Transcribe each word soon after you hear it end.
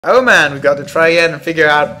Oh man, we've got to try again and figure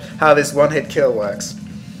out how this one-hit kill works.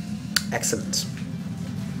 Excellent.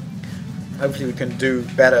 Hopefully we can do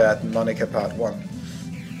better at Monica Part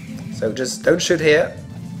 1. So just don't shoot here.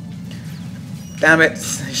 Damn it,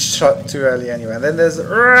 I shot too early anyway. And then there's...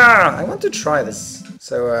 I want to try this.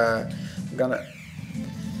 So I'm gonna...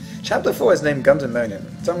 Chapter 4 is named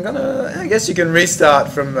Gundemonium. So I'm gonna... I guess you can restart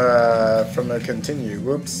from a continue.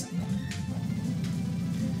 Whoops.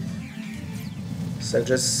 So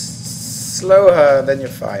just slow her, then you're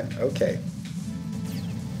fine. Okay.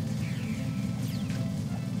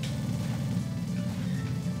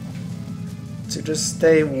 So just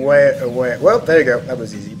stay way away. Well, there you go. That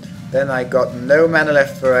was easy. Then I got no mana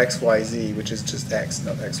left for XYZ, which is just X,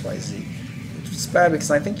 not XYZ. Which is bad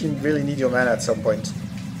because I think you really need your mana at some point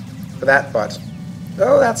for that part.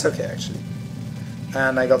 Oh, that's okay actually.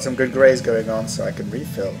 And I got some good grays going on, so I can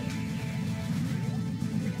refill.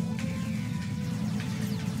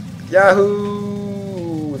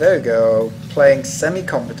 Yahoo! There you go. Playing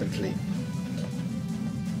semi-competently.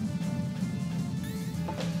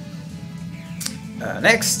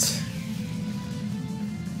 Next.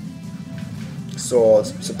 Sword.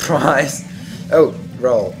 Surprise. Oh,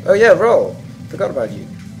 roll. Oh yeah, roll. Forgot about you.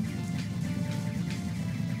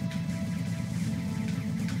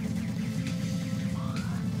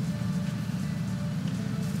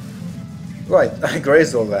 Right, I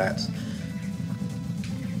grazed all that.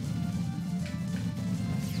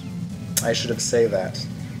 I should have saved that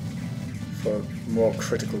for a more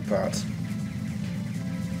critical part.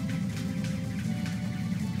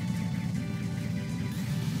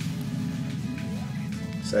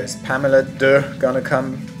 So is Pamela gonna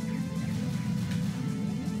come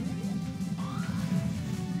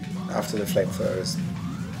after the flamethrowers?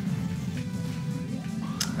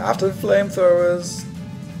 After the flamethrowers.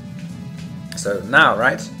 So now,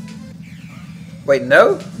 right? Wait,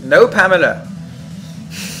 no? No Pamela.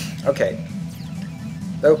 Okay.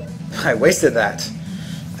 Oh, I wasted that.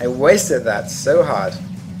 I wasted that so hard.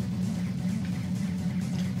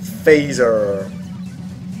 Phaser.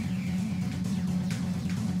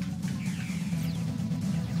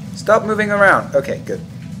 Stop moving around. Okay, good.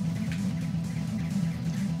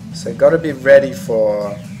 So gotta be ready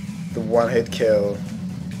for the one-hit kill.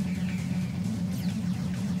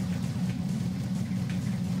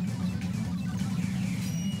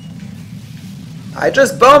 I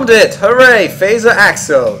just bombed it! Hooray! Phaser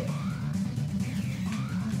Axel!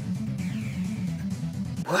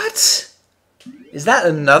 What? Is that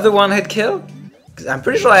another one-hit kill? 'Cause I'm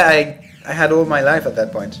pretty sure I had all my life at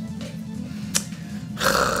that point.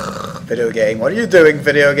 Video game, what are you doing,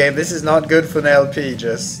 video game? This is not good for an LP,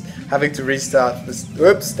 just having to restart this.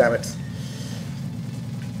 Oops, damn it.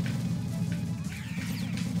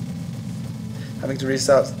 Having to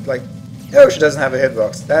restart, like... Oh, she doesn't have a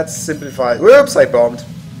hitbox. That's simplified. Whoops, I bombed.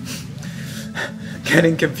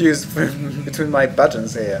 Getting confused between my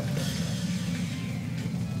buttons here.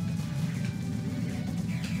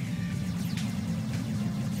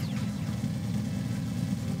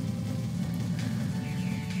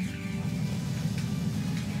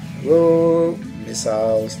 Whoa,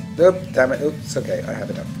 missiles. Oop, damn it. Oops, okay, I have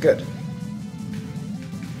enough. Good.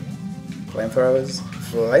 Flamethrowers.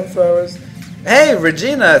 Flamethrowers. Hey,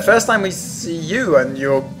 Regina! First time we see you and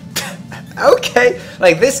you're... Okay!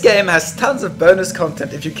 Like, this game has tons of bonus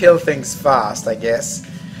content if you kill things fast, I guess.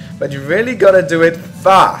 But you really gotta do it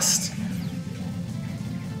fast.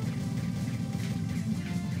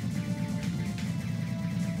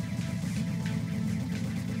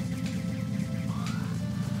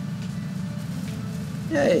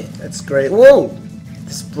 Yay, that's great. Whoa!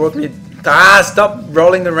 This brought me... Ah, stop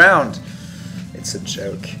rolling around! It's a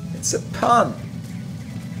joke. It's a pun!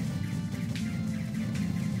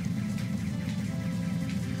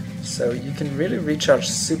 So you can really recharge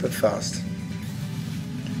super fast.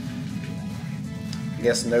 I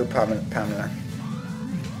guess no Pamela.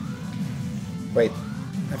 Wait,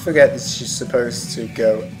 I forget if she's supposed to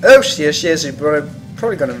go... Oh, she is, she's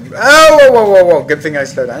probably gonna... Oh, whoa, whoa, whoa, whoa, good thing I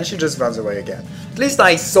slowed down. And she just runs away again. At least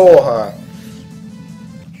I saw her.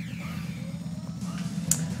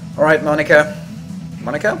 Alright, Monica.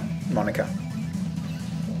 Monica? Monica.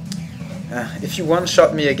 If you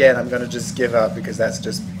one-shot me again, I'm gonna just give up because that's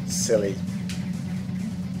just silly.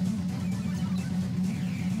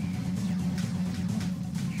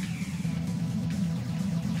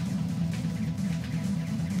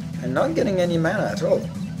 I'm not getting any mana at all.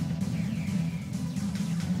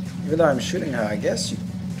 Even though I'm shooting her, I guess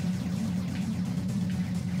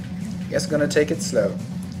I'm gonna take it slow.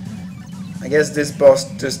 I guess this boss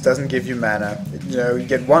just doesn't give you mana. You know, you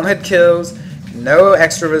get one-hit kills, no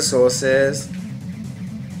extra resources.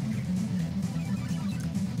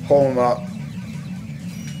 hallmark.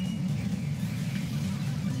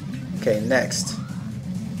 Okay, next.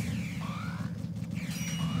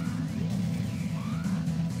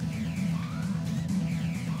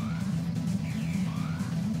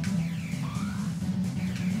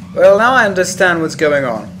 Well, now I understand what's going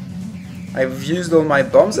on. I've used all my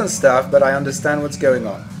bombs and stuff, but I understand what's going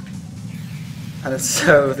on. And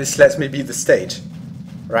so this lets me beat the stage.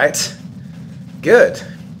 Right? Good.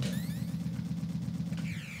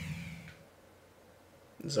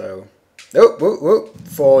 So... Oh, whoa, whoa,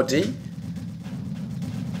 4D.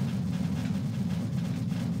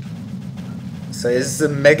 So is the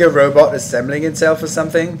mega robot assembling itself or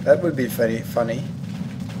something? That would be funny.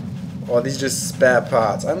 Or are these just spare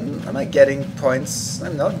parts? Am I getting points?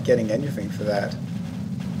 I'm not getting anything for that.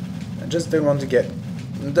 I just don't want to get...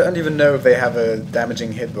 don't even know if they have a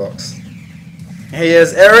damaging hitbox.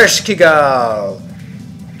 Here's Ereshkigal!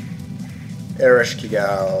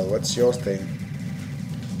 Ereshkigal, what's your thing?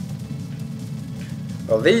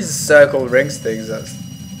 Well, these circle rings things are...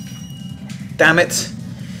 Damn it!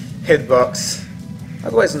 Hitbox.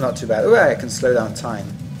 Otherwise not too bad. Oh, I can slow down time.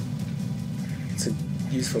 It's a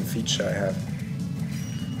useful feature I have.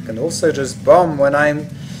 I can also just bomb when I'm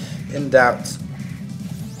in doubt.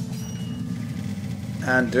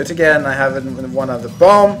 And do it again. I have one other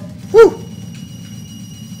bomb. Woo!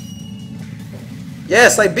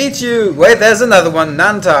 Yes, I beat you! Wait, there's another one.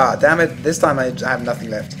 Nanta! Damn it, this time I have nothing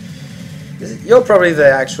left. You're probably the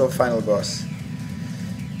actual final boss.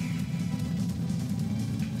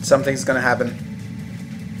 Something's gonna happen.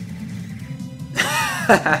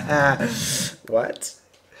 What?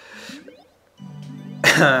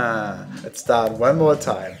 Let's start one more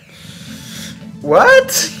time.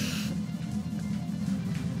 What?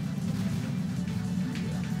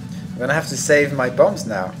 I'm gonna have to save my bombs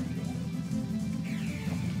now.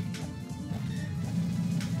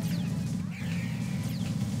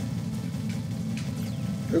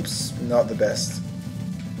 Oops, not the best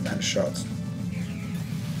man shot.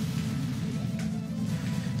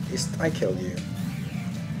 At least I killed you.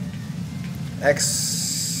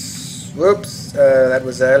 X. Whoops, that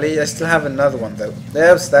was early. I still have another one though.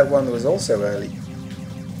 There's that one was also early.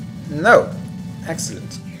 No,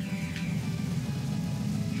 excellent.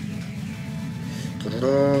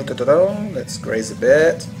 Let's graze a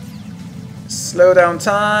bit. Slow down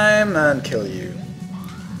time and kill you.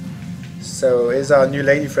 So is our new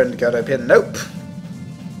lady friend got up here? Nope.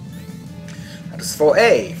 That is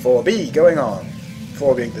 4A, 4B going on.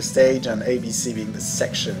 4 being the stage and ABC being the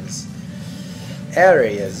sections.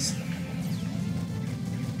 Areas.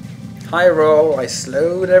 High roll, I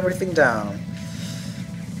slowed everything down.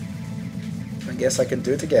 I guess I can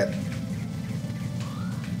do it again.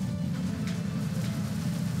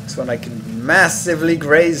 This one I can massively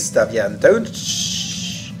graze stuff. Yeah, and don't...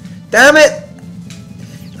 Damn it!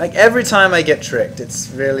 Like every time I get tricked, it's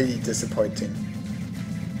really disappointing.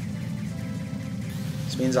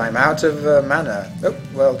 This means I'm out of mana. Oh,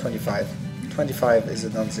 well, 25. 25 is a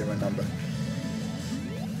non-zero number.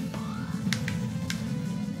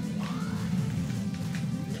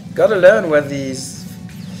 Gotta learn where these...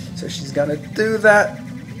 So she's gonna do that.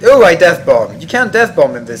 Oh, I death bomb. You can't death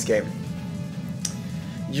bomb in this game.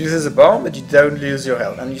 Uses a bomb, but you don't lose your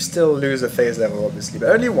health, and you still lose a phase level, obviously,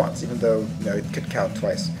 but only once, even though it could count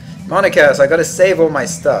twice. Monica, so I gotta save all my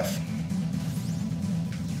stuff.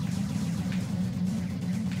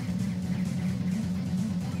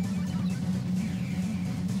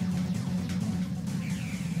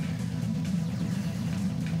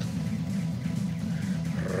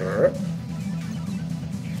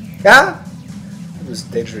 Ah! That was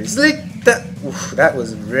dangerously. That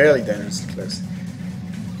was really dangerously close.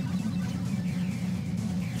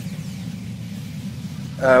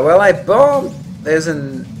 Well, I bombed. There's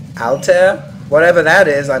an Altair. Whatever that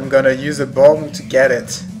is, I'm gonna use a bomb to get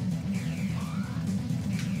it.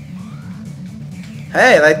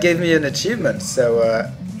 Hey, that gave me an achievement, so,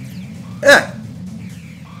 yeah.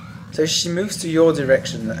 So she moves to your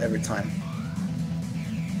direction every time.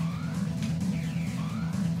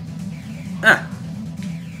 Ah.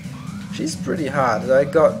 She's pretty hard. I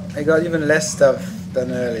got even less stuff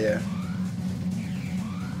than earlier.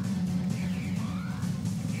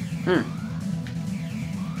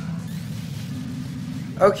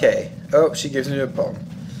 Okay. Oh, she gives me a bomb.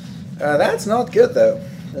 That's not good though,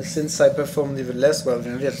 since I performed even less well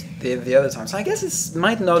than the other time. So I guess it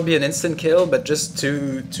might not be an instant kill, but just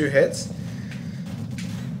two hits.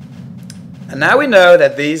 And now we know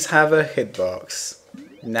that these have a hitbox.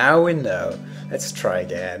 Now we know. Let's try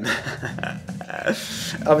again.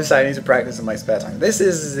 Obviously I need to practice in my spare time. This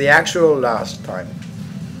is the actual last time.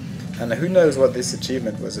 And who knows what this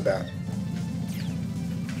achievement was about.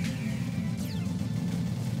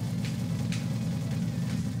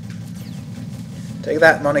 Take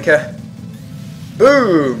that, Monica.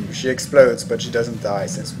 Boom! She explodes, but she doesn't die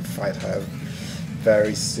since we fight her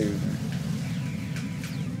very soon.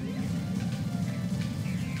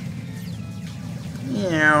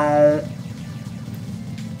 Meow.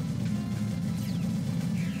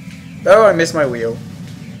 Oh, I missed my wheel.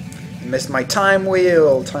 I missed my time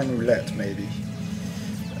wheel. Time roulette, maybe.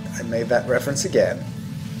 I made that reference again.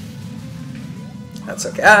 That's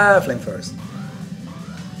okay. Ah, flamethrowers.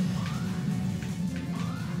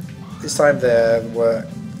 This time there were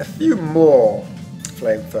a few more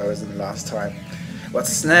flamethrowers than the last time.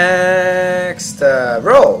 What's next?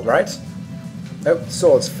 Roll, right? Nope,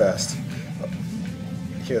 swords first.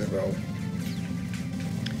 Here's roll.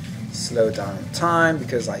 Slow down time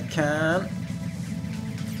because I can.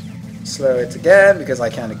 Slow it again because I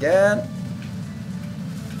can again.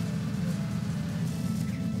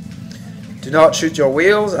 Do not shoot your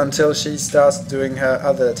wheels until she starts doing her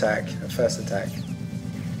other attack, her first attack.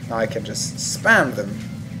 Now I can just spam them.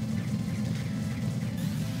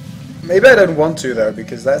 Maybe I don't want to though,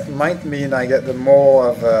 because that might mean I get the more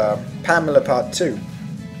of Pamela Part 2.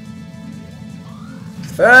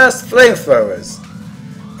 First, flamethrowers.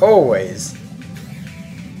 Always.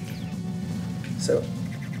 So,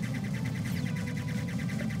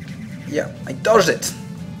 yeah, I dodged it.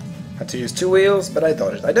 Had to use 2 wheels, but I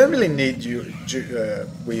dodged it. I don't really need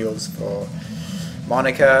wheels for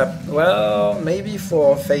Monica. Well, maybe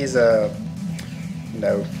for phaser,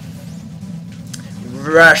 no.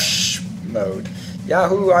 Rush mode.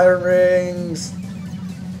 Yahoo! Iron rings!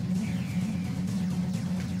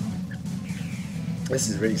 This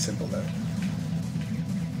is really simple though.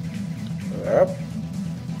 Up.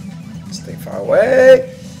 Stay far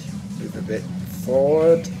away. Move a bit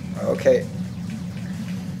forward. Okay.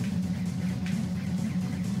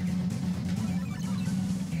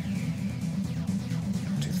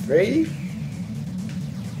 2, 3.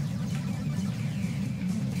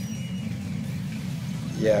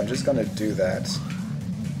 Yeah, I'm just gonna do that.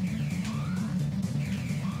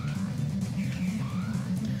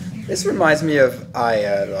 This reminds me of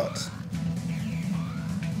Aya a lot.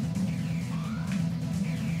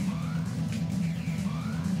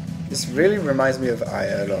 This really reminds me of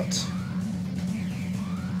Aya a lot.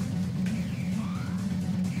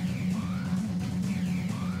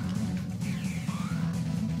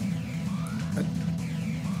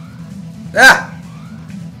 Ah!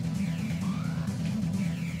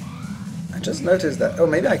 I just noticed that. Oh,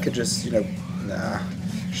 maybe I could just, you know, nah,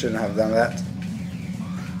 shouldn't have done that.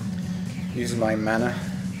 Use my mana.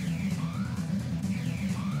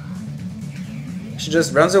 She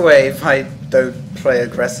just runs away if I don't play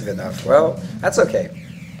aggressive enough. Well, that's okay.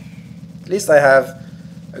 At least I have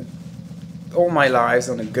all my lives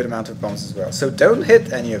on a good amount of bombs as well. So don't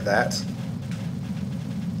hit any of that.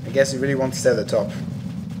 I guess you really want to stay at the top,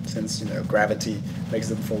 since, you know, gravity makes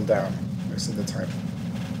them fall down most of the time.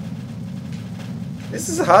 This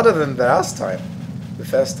is harder than the last time. The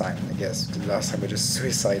first time, I guess. The last time we just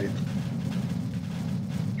suicided.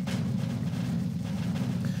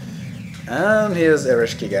 And here's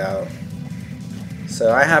Ereshkigal.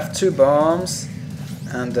 So I have 2 bombs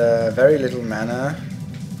and very little mana.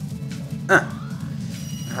 Ah!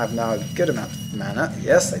 I have now a good amount of mana.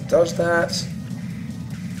 Yes, I dodged that.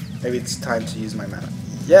 Maybe it's time to use my mana.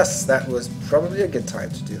 Yes, that was probably a good time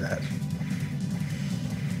to do that.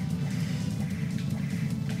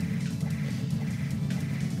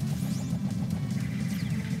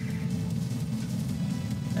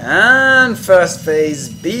 And first phase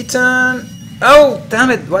beaten. Oh,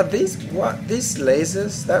 damn it! What these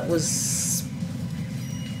lasers? That was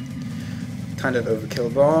kind of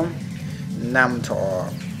overkill bomb.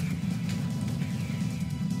 Namtor.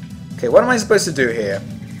 Okay, what am I supposed to do here?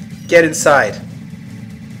 Get inside.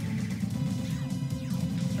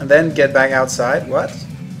 And then get back outside? What?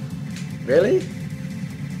 Really?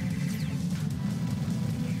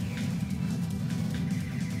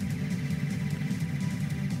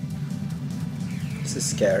 This is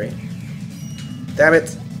scary. Damn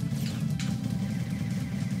it.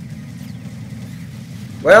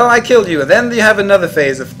 Well, I killed you. Then you have another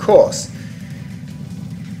phase, of course.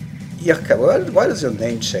 Yucca, why does your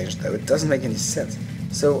name change though? It doesn't make any sense.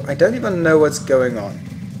 So I don't even know what's going on.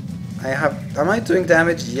 Am I doing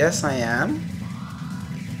damage? Yes, I am.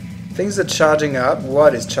 Things are charging up.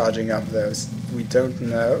 What is charging up though? We don't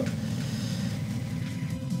know.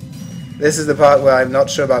 This is the part where I'm not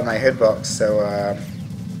sure about my hitbox, so I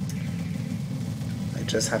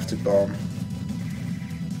just have to bomb.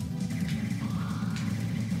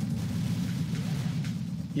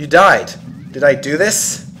 You died. Did I do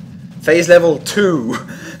this? Phase level 2.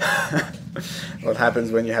 What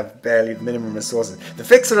happens when you have barely minimum resources? The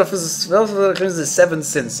fixer of the 7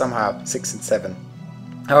 sins somehow, 6 and 7.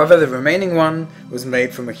 However, the remaining one was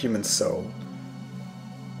made from a human soul.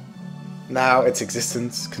 Now its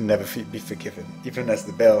existence can never be forgiven, even as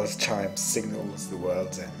the bell's chime signals the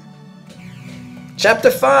world's end. Chapter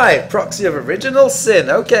 5, Proxy of Original Sin.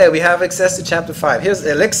 Okay, we have access to Chapter 5. Here's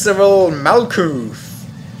Elixirel Malkuth.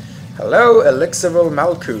 Hello, Elixirel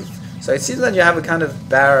Malkuth. So it seems that you have a kind of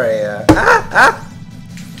barrier.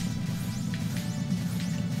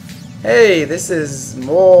 Hey, this is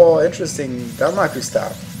more interesting Dalmaku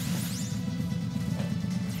stuff.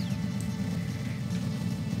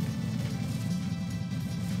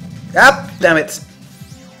 Damn it!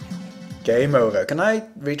 Game over. Can I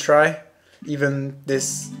retry even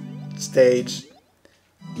this stage?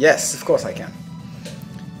 Yes, of course I can.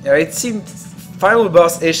 Yeah, it seemed final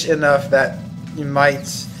boss-ish enough that you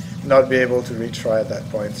might not be able to retry at that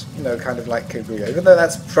point. You know, kind of like Kaguya. Even though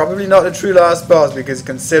that's probably not a true last boss, because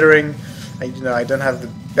considering, you know, I don't have the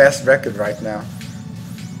best record right now.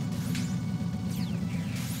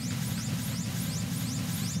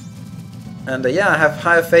 And yeah, I have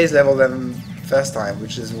higher phase level than first time,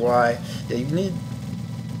 which is why you need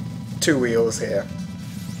 2 wheels here.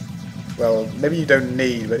 Well, maybe you don't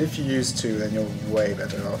need, but if you use 2, then you're way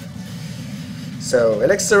better off. So,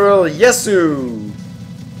 Elixirel Yesu!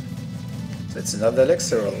 So it's another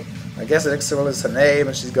Elixirel. I guess Elixirel is her name,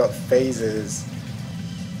 and she's got phases.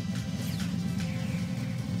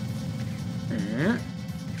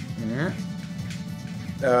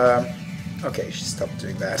 Okay, she stopped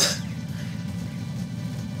doing that.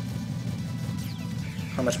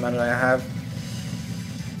 How much mana do I have?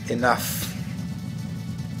 Enough.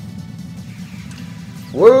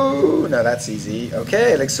 Whoa! No, that's easy.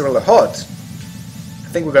 Okay, Elixirel Hod. I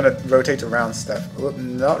think we're gonna rotate around stuff. Whoop,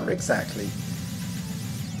 not exactly.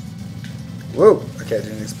 Whoa! Okay, I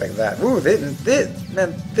didn't expect that. Woo!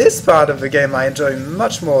 Man, this part of the game I enjoy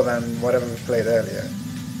much more than whatever we played earlier.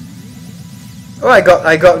 Oh, I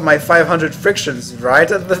got my 500 frictions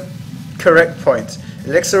right at the correct point.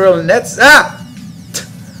 Elixirel nets. Ah!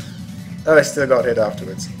 Oh, I still got hit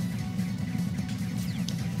afterwards.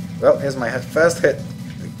 Well, here's my first hit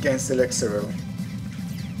against Elixirel.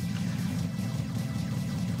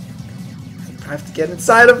 I have to get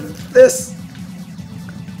inside of this.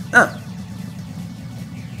 Ah.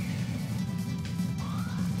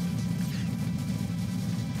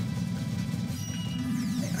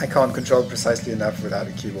 I can't control precisely enough without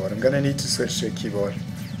a keyboard. I'm gonna need to switch to a keyboard.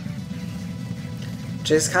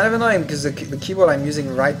 Which is kind of annoying because the keyboard I'm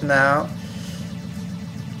using right now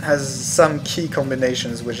has some key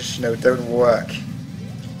combinations which, you know, don't work.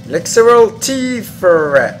 Elixirel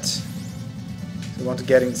T-Ferret. So we want to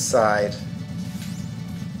get inside.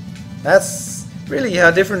 That's really, yeah,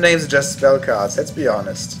 different names are just spell cards, let's be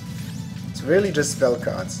honest. It's really just spell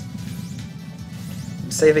cards. I'm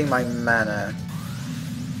saving my mana.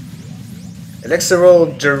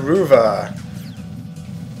 Elixirel Jeruva.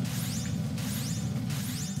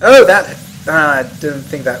 Oh, that... I didn't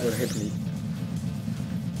think that would hit me.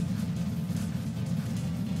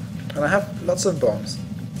 And I have lots of bombs.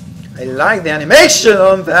 I like the animation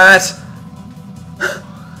on that!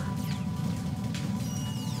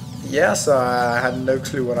 Yeah, so I had no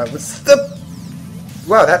clue what I was...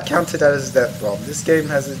 Wow, that counted as death bomb. This game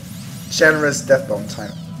has a generous death bomb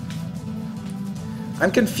time.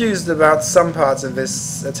 I'm confused about some parts of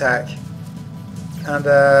this attack.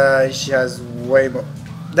 And she has way more...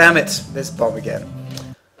 Damn it! This bomb again.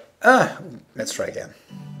 Ah, let's try again.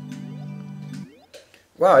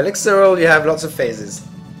 Wow, Elixirel, you have lots of phases.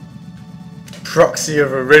 Proxy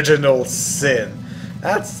of Original Sin.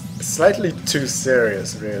 That's slightly too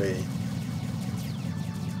serious, really.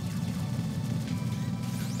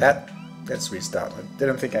 Let's restart. I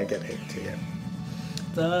didn't think I'd get hit here.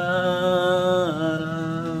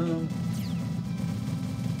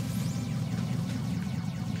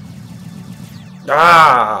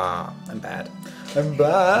 Ah! I'm bad. I'm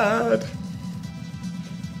bad.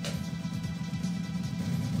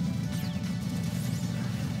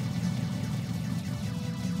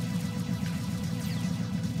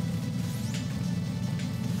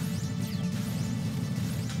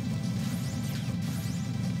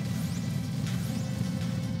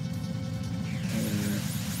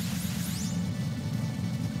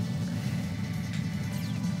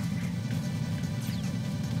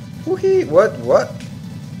 Woohee! What?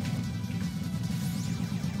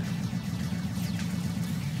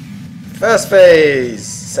 First phase!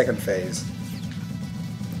 Second phase.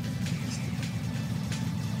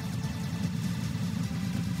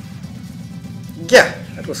 Yeah,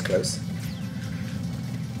 that was close.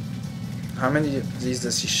 How many of these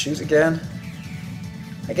does she shoot again?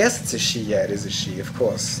 I guess it's a she. Yeah, it is a she, of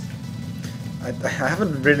course. I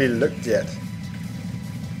haven't really looked yet.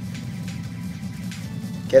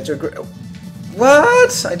 Get your grip.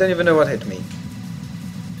 What? I don't even know what hit me.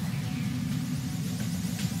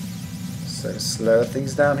 So slow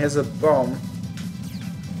things down. Here's a bomb.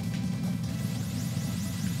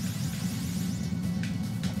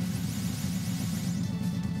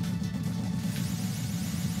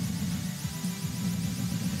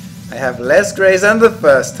 I have less grays than the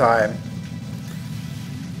first time.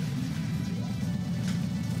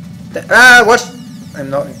 Ah, watch! I'm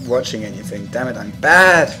not watching anything. Damn it, I'm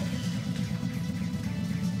bad.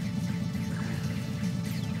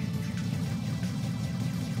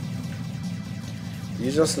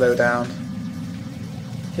 Use your slowdown.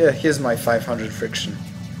 Here's my 500 friction.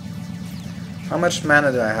 How much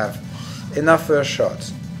mana do I have? Enough for a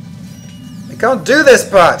shot. I can't do this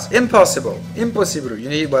part! Impossible! Impossible! You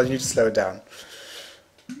need to slow it down.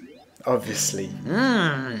 Obviously.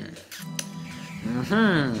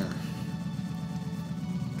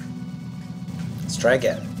 Let's try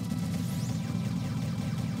again.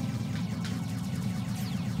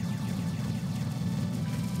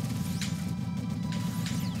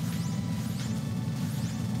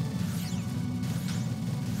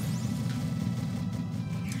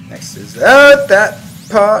 Next is that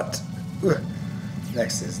part.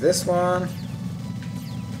 Next is this one.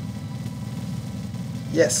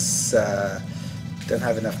 Yes, don't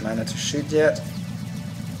have enough mana to shoot yet.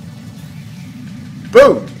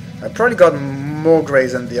 Boom! I probably got more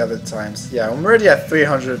grays than the other times. Yeah, I'm already at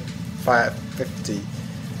 350.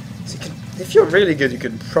 So you can, if you're really good, you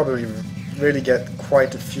can probably really get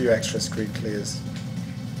quite a few extra screen clears.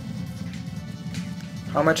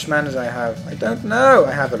 How much mana do I have? I don't know!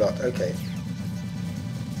 I have a lot, okay.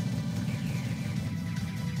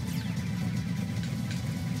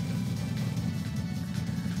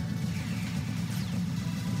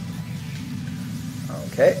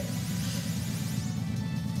 Okay.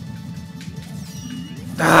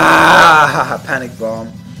 Ah! Panic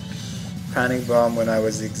bomb. Panic bomb when I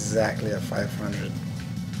was exactly at 500.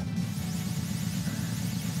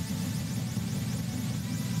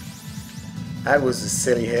 That was a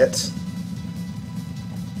silly hit.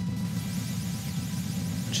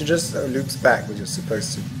 She just loops back, but you're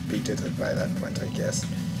supposed to beat it by that point, I guess.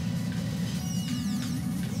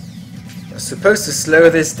 You're supposed to slow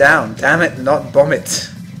this down. Damn it, not bomb it.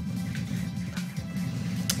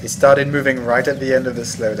 It started moving right at the end of the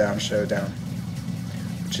slowdown showdown.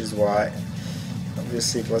 Which is why,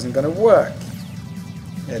 obviously, it wasn't going to work.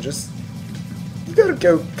 Yeah, just... You gotta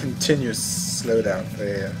go continuous slowdown for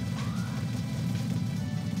here.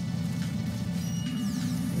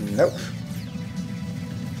 Nope.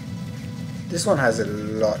 This one has a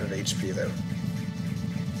lot of HP though.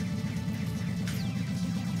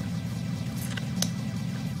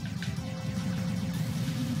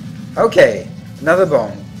 Okay, another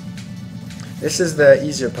bomb. This is the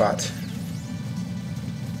easier part.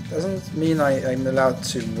 Doesn't mean I'm allowed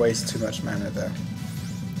to waste too much mana though.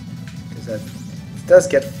 Because that it does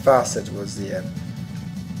get faster towards the end.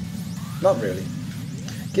 Not really.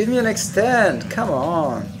 Give me an extend, come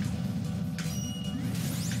on.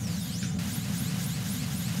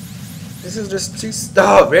 This is just too...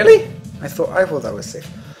 Oh, really? I thought that was safe.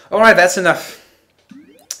 Alright, that's enough.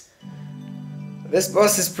 This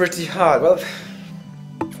boss is pretty hard. Well,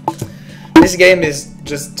 this game is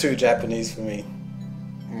just too Japanese for me.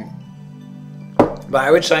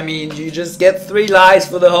 By which I mean you just get 3 lives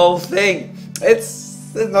for the whole thing.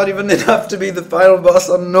 It's not even enough to be the final boss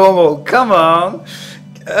on normal. Come on.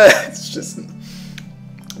 It's just...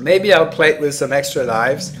 Maybe I'll play it with some extra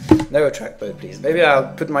lives. No trackball, please. Maybe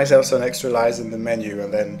I'll put myself some extra lives in the menu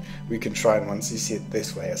and then we can try once you see it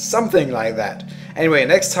this way. Or something like that. Anyway,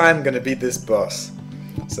 next time I'm going to beat this boss.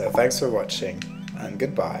 So thanks for watching and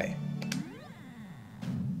goodbye.